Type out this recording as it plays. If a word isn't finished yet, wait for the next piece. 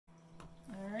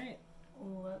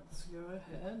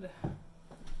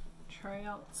try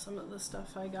out some of the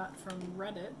stuff I got from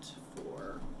Reddit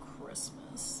for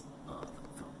Christmas. Oh,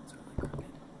 the phone's really crooked.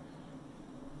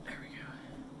 There we go.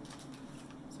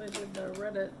 So I did the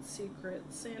Reddit Secret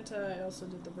Santa. I also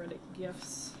did the Reddit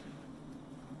Gifts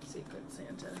Secret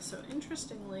Santa. So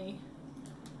interestingly,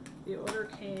 the order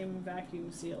came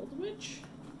vacuum sealed, which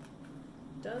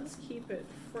does keep it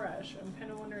fresh. I'm kind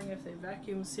of wondering if they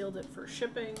vacuum sealed it for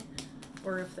shipping,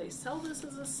 or if they sell this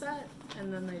as a set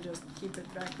and then they just keep it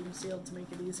vacuum sealed to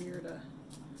make it easier to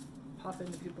pop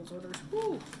into people's orders.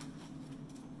 Woo!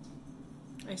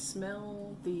 I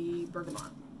smell the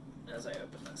bergamot as I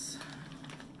open this.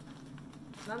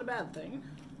 Not a bad thing.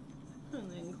 And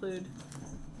they include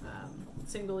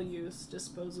single-use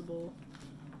disposable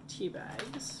tea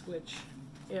bags, which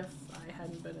if I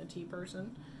hadn't been a tea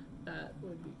person, that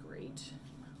would be great.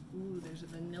 Ooh, there's a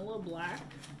vanilla black,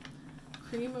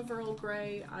 cream of Earl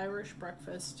Grey, Irish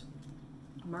breakfast,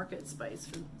 market spice.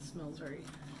 It smells very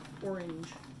orange,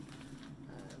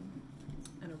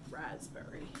 and a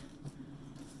raspberry.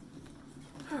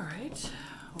 All right,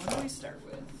 what do we start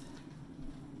with?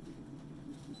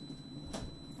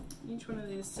 Each one of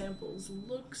these samples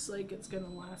looks like it's gonna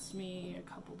last me a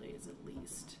couple days at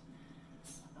least.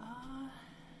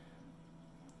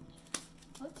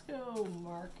 Let's go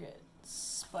market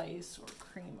spice or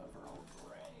cream of Earl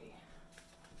Grey.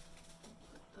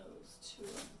 Put those two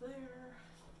up there.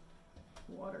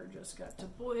 Water just got to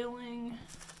boiling.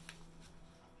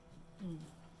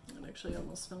 It actually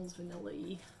almost smells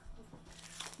vanilla-y.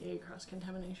 Yay,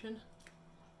 cross-contamination.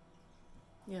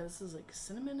 Yeah, this is like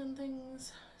cinnamon and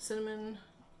things. Cinnamon,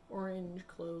 orange,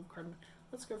 clove, cardamom.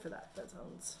 Let's go for that. That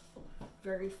sounds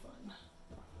very fun.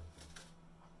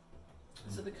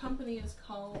 So the company is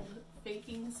called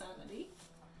Faking Sanity,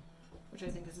 which I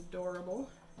think is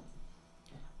adorable.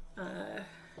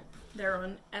 They're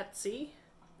on Etsy,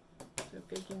 so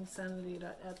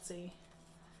fakingsanity.etsy.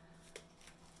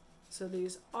 So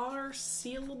these are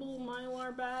sealable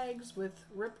Mylar bags with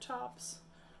rip tops,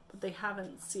 but they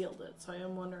haven't sealed it. So I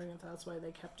am wondering if that's why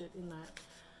they kept it in that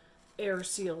air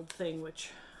sealed thing, which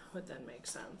would then make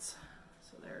sense.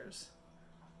 So there's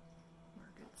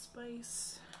market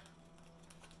spice.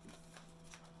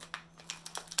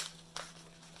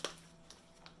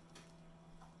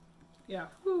 Yeah,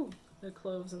 whoo, the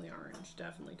cloves and the orange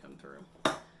definitely come through.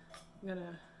 I'm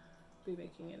gonna be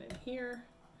making it in here.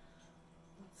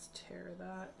 Let's tear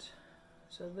that.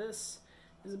 So this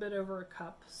is a bit over a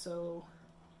cup, so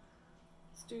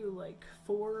let's do like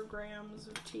 4 grams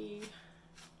of tea.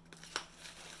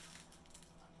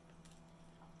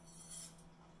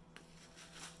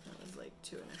 That was like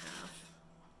 2.5.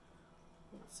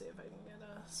 Let's see if I can get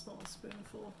a small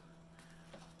spoonful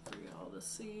for you all to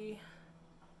see.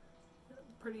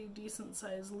 Pretty decent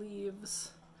sized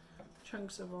leaves,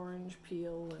 chunks of orange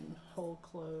peel, and whole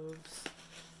cloves.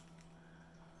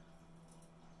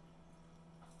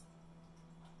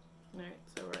 Alright,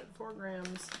 so we're at 4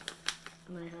 grams,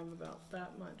 and I have about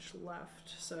that much left,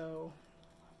 so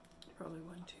probably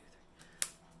 1, 2,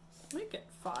 3. Might get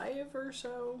 5 or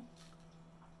so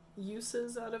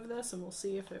uses out of this, and we'll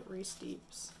see if it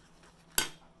re-steeps.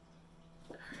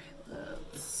 Alright,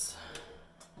 let's...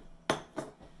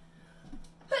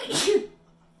 Thank you!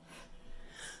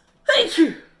 Thank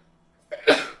you!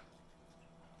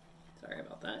 Sorry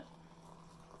about that.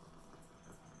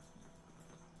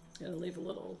 Gotta leave a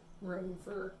little room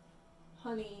for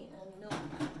honey and milk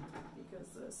because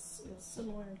this is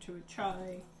similar to a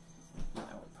chai. I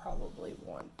would probably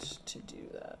want to do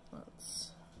that.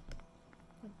 Let's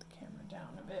put the camera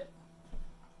down a bit.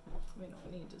 We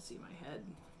don't need to see my head.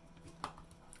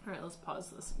 Alright, let's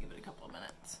pause this and give it a couple of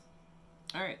minutes.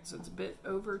 Alright, so it's a bit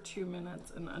over 2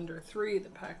 minutes and under 3. The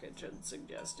package had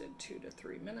suggested 2 to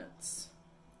 3 minutes.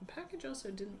 The package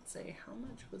also didn't say how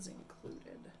much was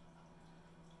included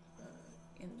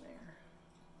in there.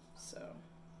 So,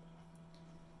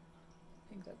 I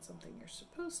think that's something you're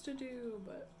supposed to do,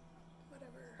 but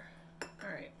whatever.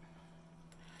 Alright.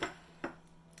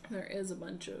 There is a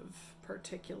bunch of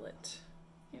particulate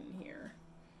in here.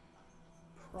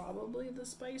 Probably the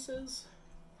spices.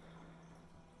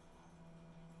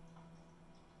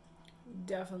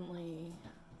 Definitely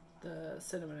the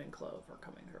cinnamon and clove are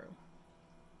coming through.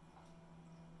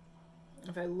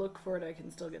 If I look for it, I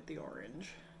can still get the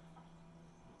orange.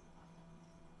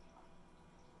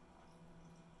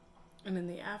 And in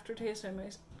the aftertaste, I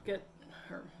might get,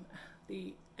 or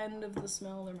the end of the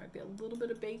smell, there might be a little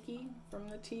bit of bakey from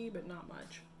the tea, but not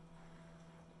much.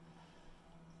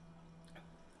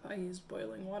 I used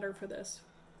boiling water for this.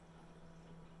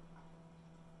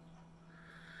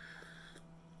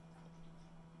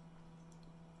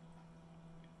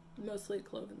 mostly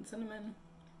clove and cinnamon.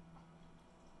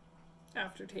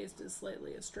 Aftertaste is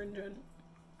slightly astringent.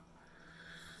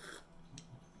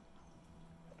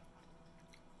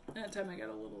 That time I got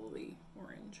a little of the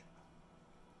orange.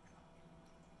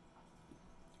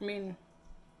 I mean,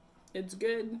 it's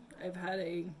good. I've had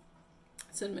a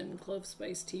cinnamon clove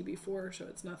spice tea before, so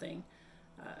it's nothing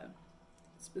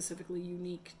specifically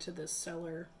unique to this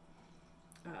cellar.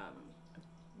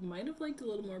 Might have liked a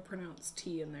little more pronounced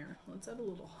tea in there. Let's add a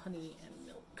little honey and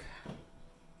milk.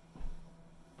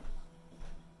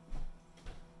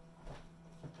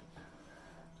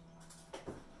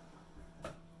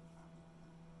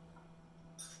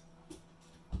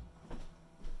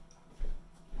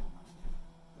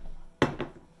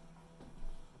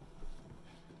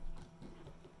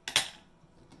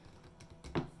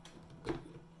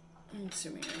 I'm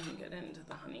assuming I can get into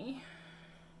the honey.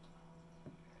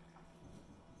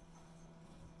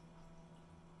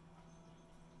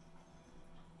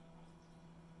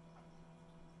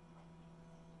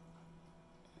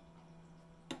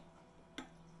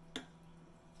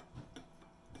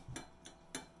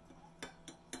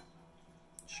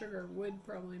 Sugar would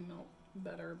probably melt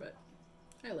better, but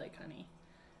I like honey.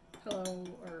 Hello,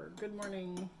 or good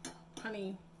morning.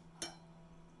 Honey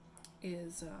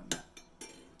is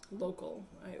local.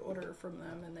 I order from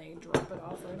them and they drop it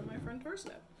off right on my front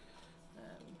doorstep.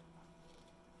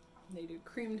 They do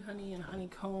creamed honey and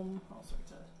honeycomb, all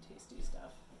sorts of tasty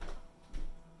stuff.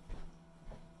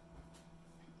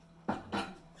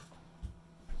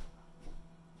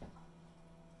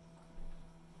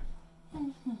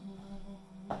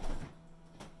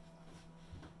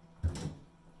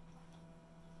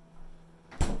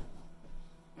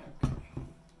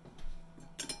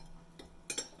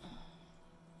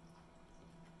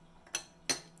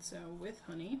 So with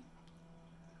honey,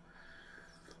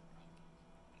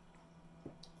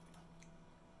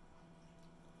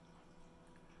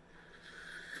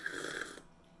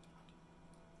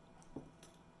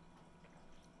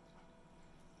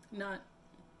 not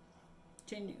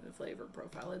changing the flavor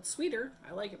profile. It's sweeter.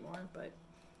 I like it more, but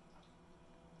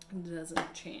it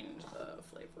doesn't change the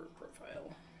flavor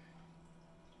profile.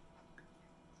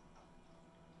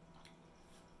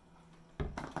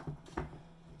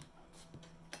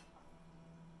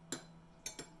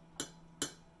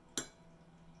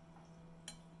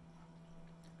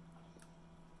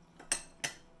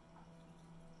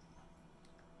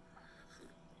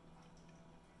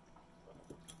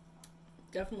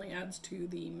 Definitely adds to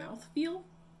the mouthfeel,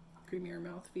 creamier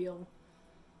mouthfeel,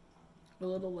 a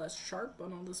little less sharp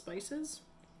on all the spices.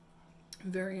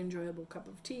 Very enjoyable cup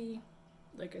of tea.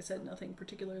 Like I said, nothing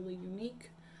particularly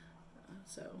unique.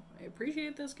 So I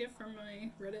appreciate this gift from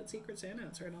my Reddit Secret Santa.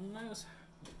 It's right on the nose.